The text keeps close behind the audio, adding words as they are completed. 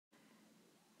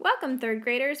Welcome, third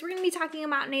graders. We're going to be talking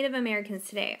about Native Americans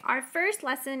today. Our first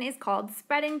lesson is called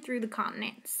Spreading Through the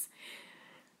Continents.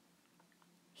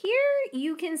 Here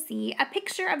you can see a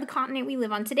picture of the continent we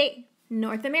live on today,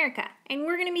 North America. And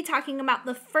we're going to be talking about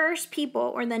the first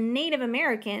people, or the Native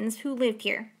Americans, who lived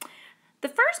here. The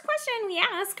first question we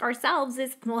ask ourselves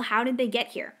is, well, how did they get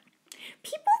here?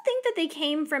 People think that they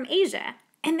came from Asia,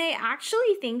 and they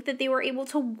actually think that they were able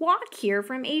to walk here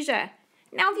from Asia.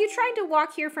 Now, if you tried to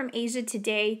walk here from Asia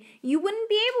today, you wouldn't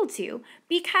be able to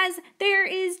because there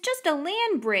is just a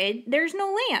land bridge. There's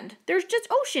no land. There's just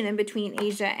ocean in between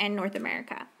Asia and North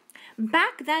America.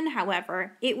 Back then,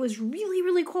 however, it was really,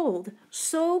 really cold.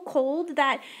 So cold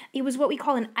that it was what we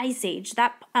call an ice age.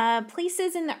 That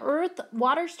places in the earth,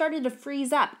 water started to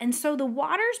freeze up. And so the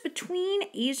waters between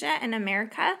Asia and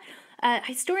America,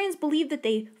 historians believe that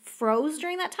they froze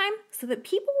during that time so that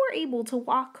people were able to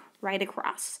walk right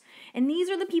across. And these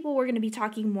are the people we're going to be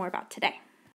talking more about today.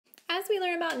 As we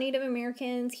learn about Native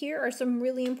Americans, here are some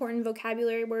really important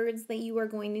vocabulary words that you are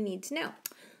going to need to know.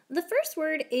 The first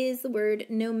word is the word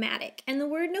nomadic, and the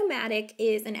word nomadic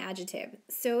is an adjective,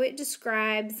 so it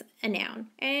describes a noun,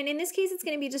 and in this case it's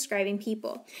going to be describing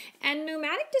people. And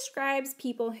nomadic describes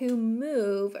people who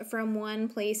move from one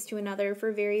place to another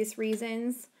for various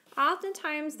reasons.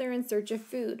 Oftentimes they're in search of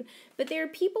food, but they're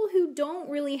people who don't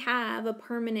really have a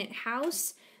permanent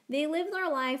house. They live their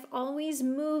life always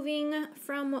moving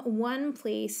from one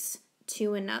place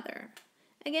to another.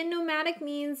 Again, nomadic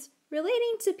means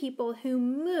relating to people who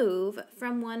move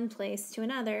from one place to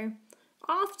another,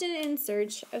 often in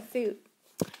search of food.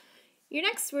 Your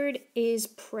next word is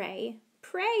prey.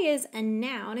 Prey is a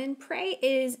noun, and prey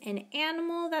is an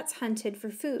animal that's hunted for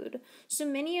food. So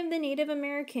many of the Native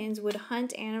Americans would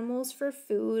hunt animals for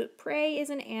food. Prey is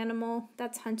an animal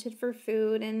that's hunted for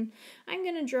food, and I'm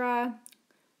going to draw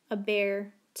a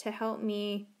bear to help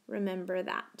me remember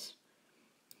that.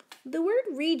 The word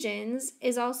regions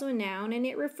is also a noun, and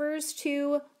it refers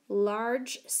to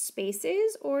large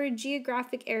spaces or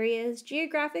geographic areas.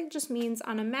 Geographic just means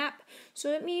on a map,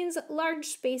 so it means large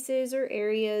spaces or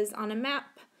areas on a map.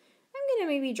 I'm going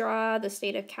to maybe draw the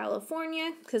state of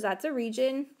California because that's a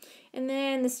region, and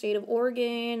then the state of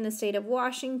Oregon, the state of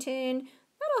Washington.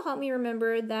 That'll help me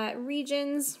remember that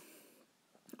regions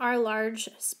are large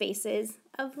spaces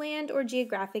of land or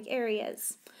geographic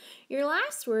areas. Your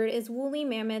last word is woolly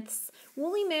mammoths.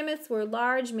 Woolly mammoths were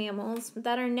large mammals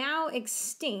that are now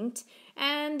extinct,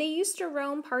 and they used to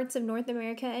roam parts of North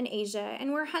America and Asia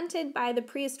and were hunted by the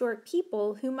prehistoric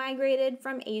people who migrated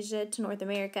from Asia to North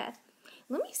America.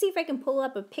 Let me see if I can pull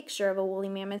up a picture of a woolly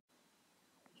mammoth.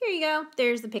 Here you go.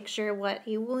 There's the picture of what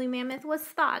a woolly mammoth was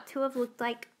thought to have looked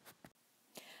like.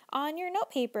 On your note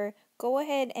paper, go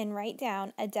ahead and write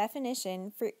down a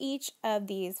definition for each of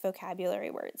these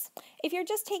vocabulary words. If you're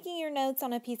just taking your notes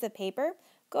on a piece of paper,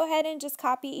 go ahead and just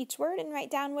copy each word and write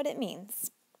down what it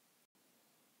means.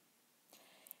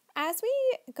 As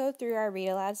we go through our read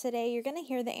aloud today, you're going to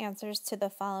hear the answers to the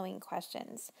following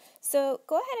questions. So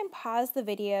go ahead and pause the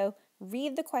video,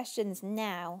 read the questions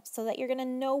now so that you're going to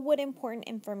know what important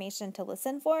information to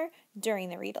listen for during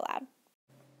the read aloud.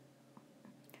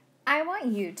 I want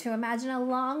you to imagine a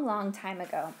long, long time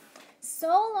ago. So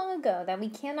long ago that we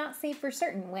cannot say for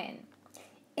certain when.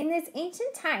 In this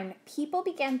ancient time, people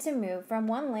began to move from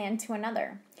one land to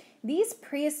another. These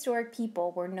prehistoric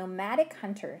people were nomadic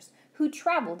hunters who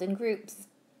traveled in groups.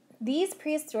 These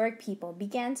prehistoric people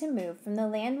began to move from the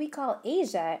land we call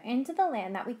Asia into the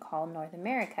land that we call North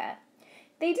America.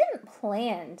 They didn't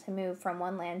plan to move from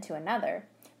one land to another.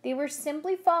 They were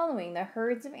simply following the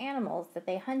herds of animals that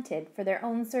they hunted for their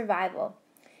own survival.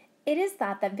 It is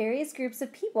thought that various groups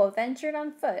of people ventured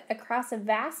on foot across a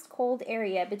vast cold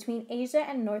area between Asia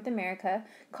and North America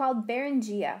called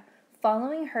Beringia,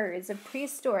 following herds of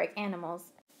prehistoric animals.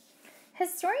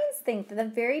 Historians think that the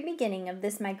very beginning of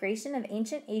this migration of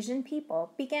ancient Asian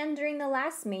people began during the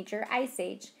last major ice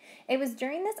age. It was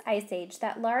during this ice age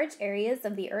that large areas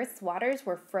of the Earth's waters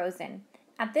were frozen.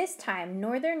 At this time,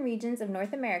 northern regions of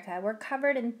North America were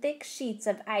covered in thick sheets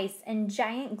of ice and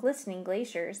giant glistening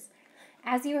glaciers.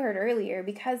 As you heard earlier,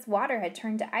 because water had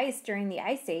turned to ice during the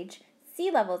Ice Age, sea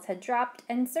levels had dropped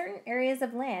and certain areas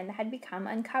of land had become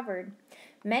uncovered.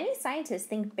 Many scientists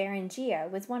think Beringia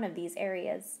was one of these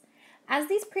areas. As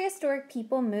these prehistoric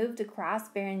people moved across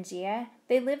Beringia,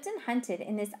 they lived and hunted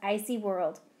in this icy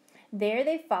world. There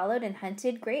they followed and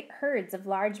hunted great herds of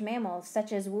large mammals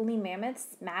such as woolly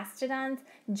mammoths, mastodons,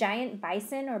 giant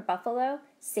bison or buffalo,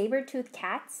 saber-toothed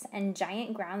cats, and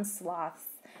giant ground sloths.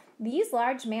 These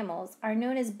large mammals are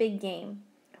known as big game.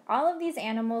 All of these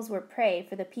animals were prey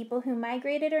for the people who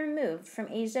migrated or moved from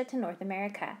Asia to North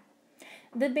America.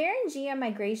 The Beringia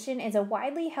migration is a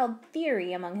widely held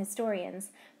theory among historians,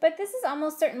 but this is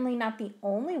almost certainly not the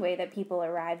only way that people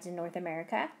arrived in North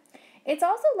America. It's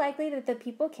also likely that the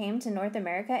people came to North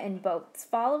America in boats,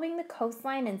 following the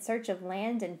coastline in search of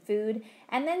land and food,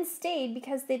 and then stayed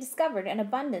because they discovered an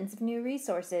abundance of new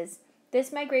resources.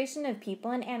 This migration of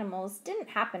people and animals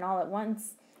didn't happen all at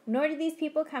once, nor did these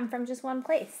people come from just one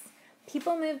place.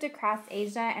 People moved across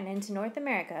Asia and into North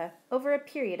America over a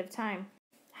period of time.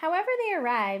 However they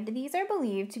arrived, these are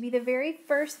believed to be the very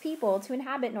first people to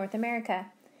inhabit North America.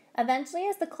 Eventually,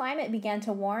 as the climate began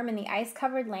to warm and the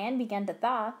ice-covered land began to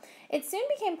thaw, it soon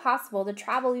became possible to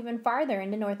travel even farther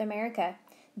into North America.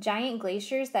 Giant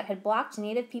glaciers that had blocked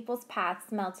native people's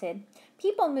paths melted.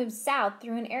 People moved south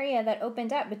through an area that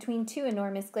opened up between two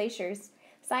enormous glaciers.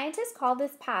 Scientists call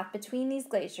this path between these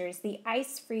glaciers the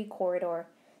ice-free corridor.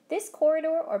 This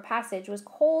corridor or passage was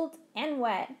cold and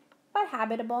wet, but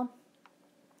habitable.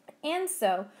 And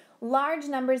so, large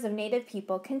numbers of native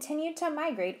people continued to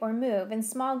migrate or move in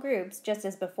small groups just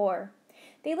as before.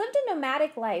 They lived a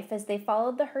nomadic life as they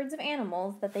followed the herds of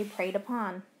animals that they preyed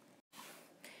upon.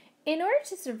 In order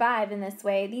to survive in this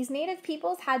way, these native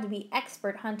peoples had to be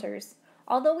expert hunters.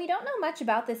 Although we don't know much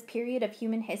about this period of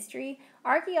human history,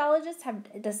 archaeologists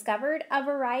have discovered a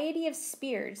variety of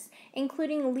spears,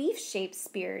 including leaf-shaped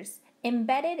spears,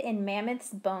 embedded in mammoths'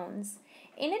 bones,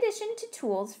 in addition to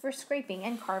tools for scraping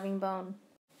and carving bone.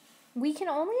 We can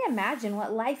only imagine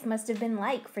what life must have been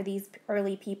like for these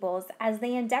early peoples as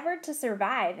they endeavored to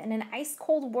survive in an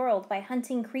ice-cold world by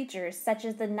hunting creatures such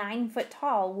as the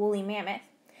 9-foot-tall woolly mammoth.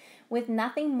 With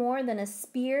nothing more than a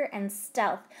spear and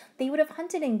stealth, they would have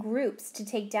hunted in groups to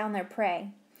take down their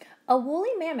prey. A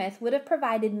woolly mammoth would have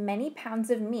provided many pounds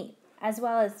of meat, as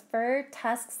well as fur,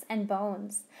 tusks, and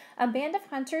bones. A band of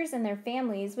hunters and their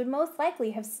families would most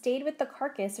likely have stayed with the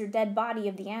carcass or dead body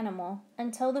of the animal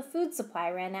until the food supply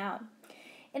ran out.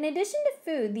 In addition to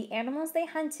food, the animals they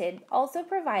hunted also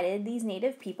provided these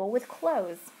native people with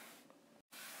clothes.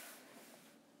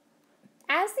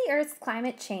 As the Earth's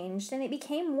climate changed and it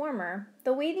became warmer,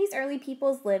 the way these early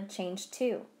peoples lived changed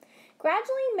too.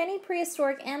 Gradually, many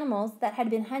prehistoric animals that had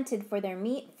been hunted for their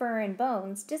meat, fur, and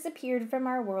bones disappeared from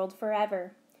our world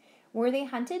forever. Were they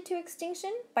hunted to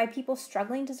extinction by people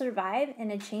struggling to survive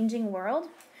in a changing world?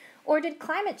 Or did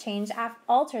climate change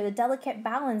alter the delicate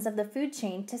balance of the food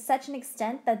chain to such an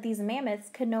extent that these mammoths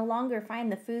could no longer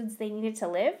find the foods they needed to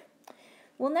live?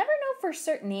 We'll never know for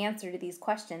certain the answer to these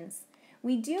questions.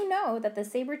 We do know that the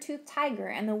saber-toothed tiger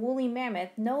and the woolly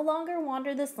mammoth no longer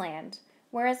wander this land,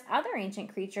 whereas other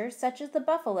ancient creatures, such as the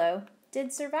buffalo,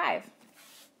 did survive.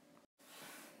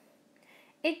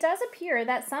 It does appear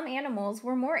that some animals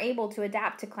were more able to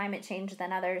adapt to climate change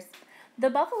than others. The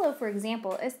buffalo, for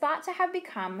example, is thought to have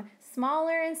become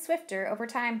smaller and swifter over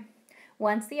time.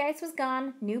 Once the ice was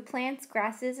gone, new plants,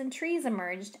 grasses, and trees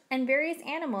emerged, and various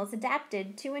animals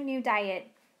adapted to a new diet.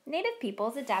 Native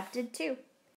peoples adapted too.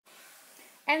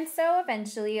 And so,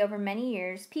 eventually, over many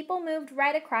years, people moved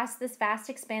right across this vast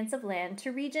expanse of land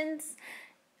to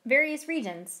various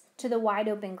regions, to the wide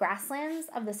open grasslands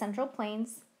of the Central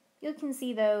Plains. You can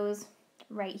see those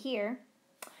right here.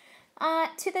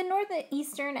 To the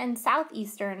northeastern and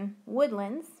southeastern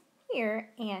woodlands, here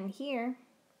and here.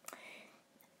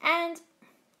 And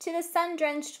to the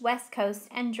sun-drenched west coast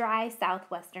and dry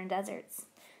southwestern deserts.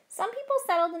 Some people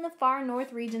settled in the far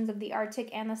north regions of the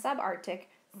Arctic and the subarctic.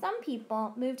 Some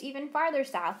people moved even farther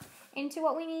south into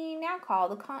what we now call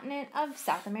the continent of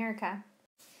South America.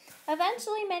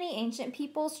 Eventually, many ancient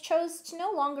peoples chose to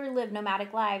no longer live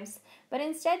nomadic lives, but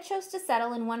instead chose to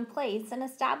settle in one place and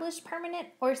establish permanent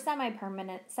or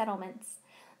semi-permanent settlements.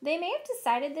 They may have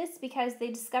decided this because they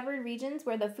discovered regions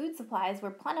where the food supplies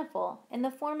were plentiful in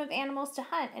the form of animals to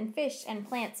hunt and fish and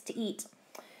plants to eat.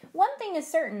 One thing is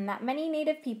certain, that many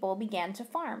native people began to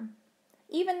farm,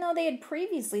 even though they had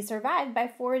previously survived by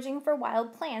foraging for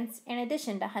wild plants in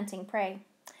addition to hunting prey.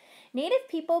 Native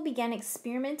people began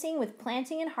experimenting with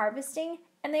planting and harvesting,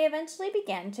 and they eventually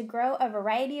began to grow a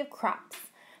variety of crops.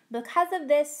 Because of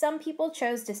this, some people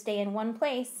chose to stay in one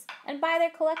place, and by their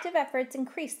collective efforts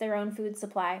increase their own food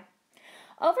supply.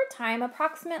 Over time,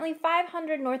 approximately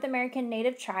 500 North American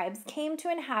native tribes came to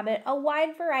inhabit a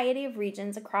wide variety of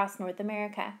regions across North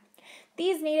America.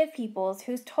 These native peoples,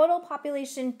 whose total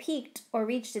population peaked or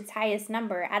reached its highest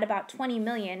number at about 20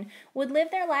 million, would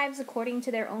live their lives according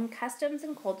to their own customs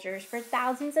and cultures for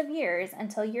thousands of years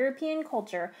until European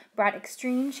culture brought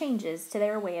extreme changes to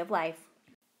their way of life.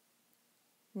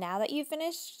 Now that you've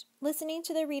finished listening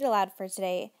to the read aloud for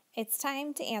today, it's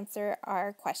time to answer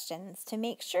our questions to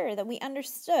make sure that we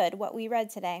understood what we read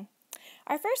today.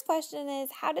 Our first question is,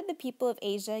 how did the people of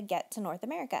Asia get to North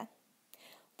America?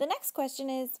 The next question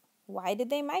is, why did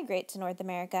they migrate to North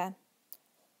America?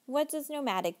 What does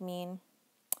nomadic mean?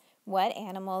 What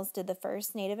animals did the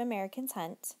first Native Americans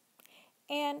hunt?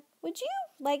 And would you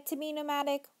like to be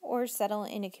nomadic or settle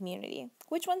in a community?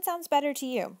 Which one sounds better to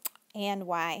you and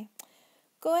why?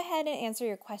 Go ahead and answer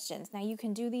your questions. Now you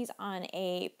can do these on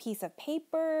a piece of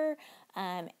paper,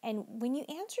 and when you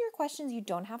answer your questions, you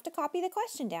don't have to copy the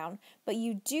question down, but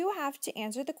you do have to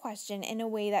answer the question in a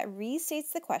way that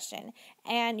restates the question,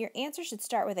 and your answer should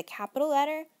start with a capital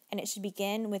letter and it should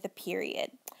begin with a period.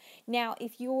 Now,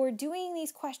 if you're doing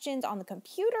these questions on the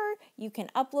computer, you can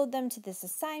upload them to this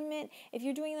assignment. If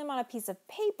you're doing them on a piece of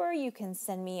paper, you can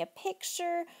send me a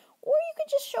picture, or you could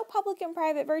just show public and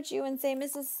private virtue and say,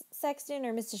 Mrs. Sexton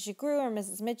or Mrs. Shagru or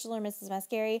Mrs. Mitchell or Mrs.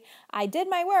 Mascari, I did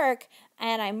my work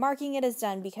and I'm marking it as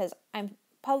done because I'm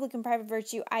public and private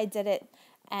virtue. I did it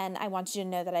and I want you to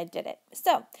know that I did it.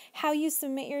 So how you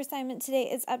submit your assignment today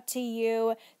is up to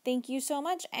you. Thank you so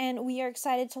much, and we are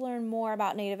excited to learn more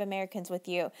about Native Americans with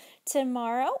you.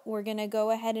 Tomorrow, we're going to go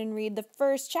ahead and read the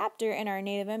first chapter in our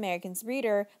Native Americans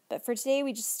reader, but for today,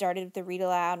 we just started with the read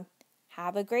aloud.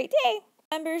 Have a great day.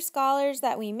 Remember, scholars,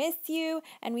 that we miss you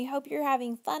and we hope you're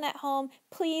having fun at home.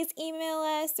 Please email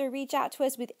us or reach out to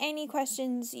us with any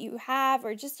questions you have,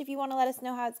 or just if you want to let us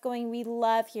know how it's going. We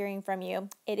love hearing from you.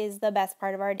 It is the best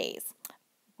part of our days.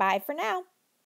 Bye for now.